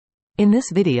In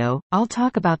this video, I'll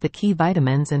talk about the key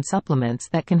vitamins and supplements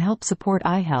that can help support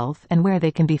eye health and where they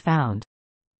can be found.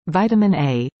 Vitamin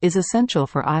A is essential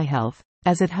for eye health,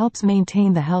 as it helps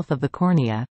maintain the health of the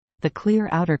cornea, the clear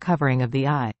outer covering of the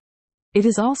eye. It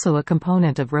is also a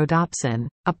component of rhodopsin,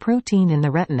 a protein in the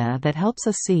retina that helps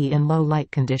us see in low light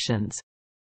conditions.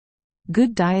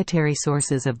 Good dietary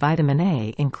sources of vitamin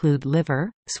A include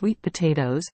liver, sweet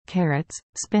potatoes, carrots,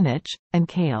 spinach, and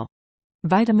kale.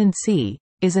 Vitamin C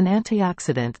is an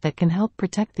antioxidant that can help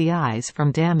protect the eyes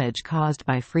from damage caused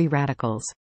by free radicals.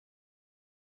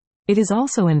 It is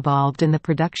also involved in the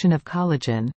production of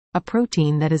collagen, a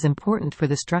protein that is important for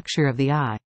the structure of the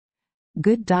eye.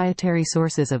 Good dietary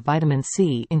sources of vitamin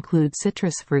C include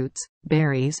citrus fruits,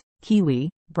 berries,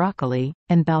 kiwi, broccoli,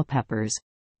 and bell peppers.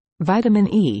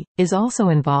 Vitamin E is also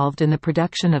involved in the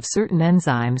production of certain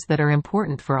enzymes that are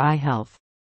important for eye health.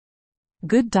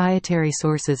 Good dietary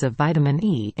sources of vitamin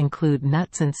E include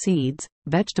nuts and seeds,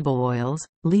 vegetable oils,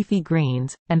 leafy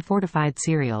greens, and fortified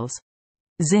cereals.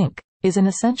 Zinc is an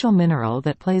essential mineral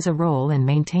that plays a role in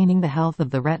maintaining the health of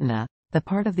the retina, the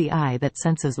part of the eye that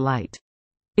senses light.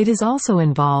 It is also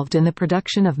involved in the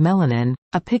production of melanin,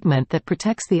 a pigment that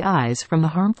protects the eyes from the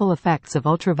harmful effects of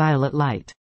ultraviolet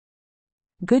light.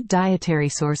 Good dietary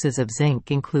sources of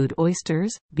zinc include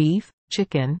oysters, beef,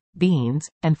 chicken, beans,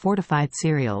 and fortified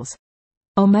cereals.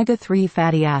 Omega-3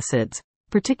 fatty acids,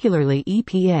 particularly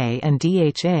EPA and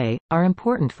DHA, are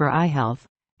important for eye health,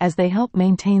 as they help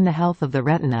maintain the health of the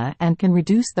retina and can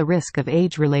reduce the risk of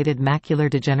age-related macular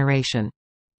degeneration.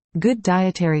 Good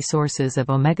dietary sources of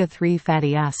omega-3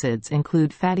 fatty acids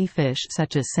include fatty fish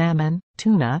such as salmon,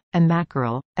 tuna, and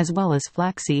mackerel, as well as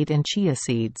flaxseed and chia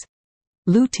seeds.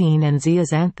 Lutein and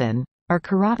zeaxanthin are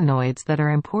carotenoids that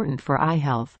are important for eye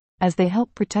health, as they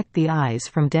help protect the eyes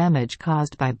from damage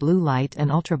caused by blue light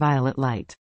and ultraviolet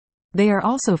light. They are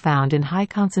also found in high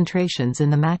concentrations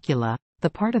in the macula, the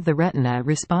part of the retina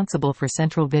responsible for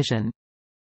central vision.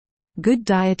 Good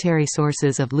dietary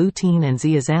sources of lutein and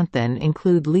zeaxanthin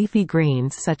include leafy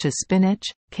greens such as spinach,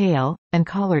 kale, and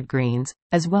collard greens,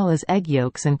 as well as egg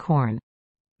yolks and corn.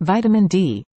 Vitamin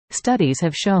D. Studies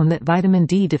have shown that vitamin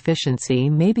D deficiency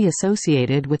may be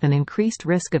associated with an increased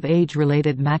risk of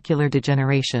age-related macular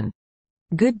degeneration.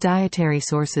 Good dietary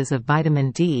sources of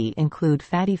vitamin D include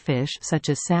fatty fish such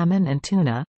as salmon and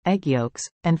tuna, egg yolks,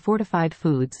 and fortified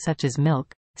foods such as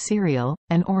milk, cereal,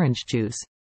 and orange juice.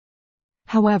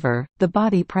 However, the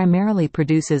body primarily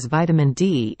produces vitamin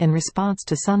D in response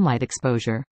to sunlight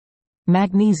exposure.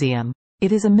 Magnesium.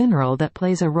 It is a mineral that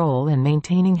plays a role in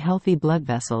maintaining healthy blood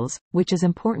vessels, which is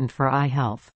important for eye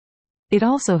health. It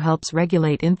also helps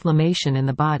regulate inflammation in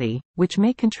the body, which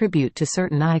may contribute to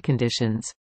certain eye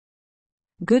conditions.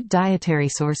 Good dietary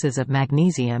sources of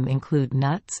magnesium include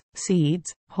nuts,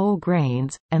 seeds, whole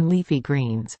grains, and leafy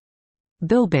greens.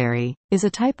 Bilberry is a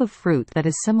type of fruit that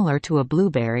is similar to a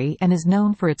blueberry and is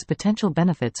known for its potential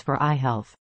benefits for eye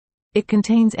health. It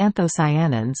contains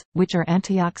anthocyanins, which are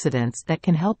antioxidants that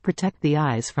can help protect the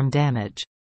eyes from damage.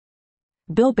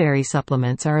 Bilberry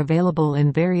supplements are available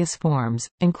in various forms,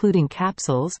 including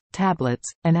capsules, tablets,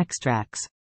 and extracts.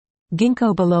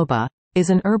 Ginkgo biloba is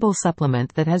an herbal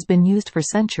supplement that has been used for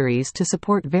centuries to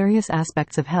support various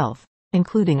aspects of health,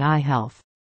 including eye health.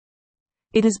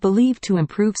 It is believed to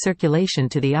improve circulation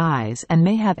to the eyes and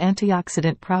may have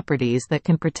antioxidant properties that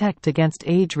can protect against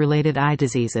age-related eye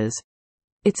diseases.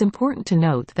 It's important to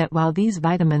note that while these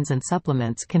vitamins and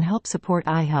supplements can help support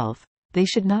eye health, they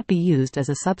should not be used as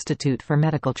a substitute for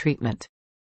medical treatment.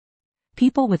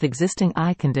 People with existing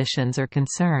eye conditions or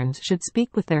concerns should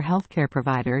speak with their healthcare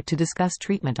provider to discuss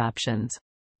treatment options.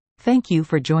 Thank you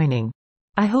for joining.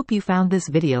 I hope you found this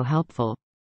video helpful.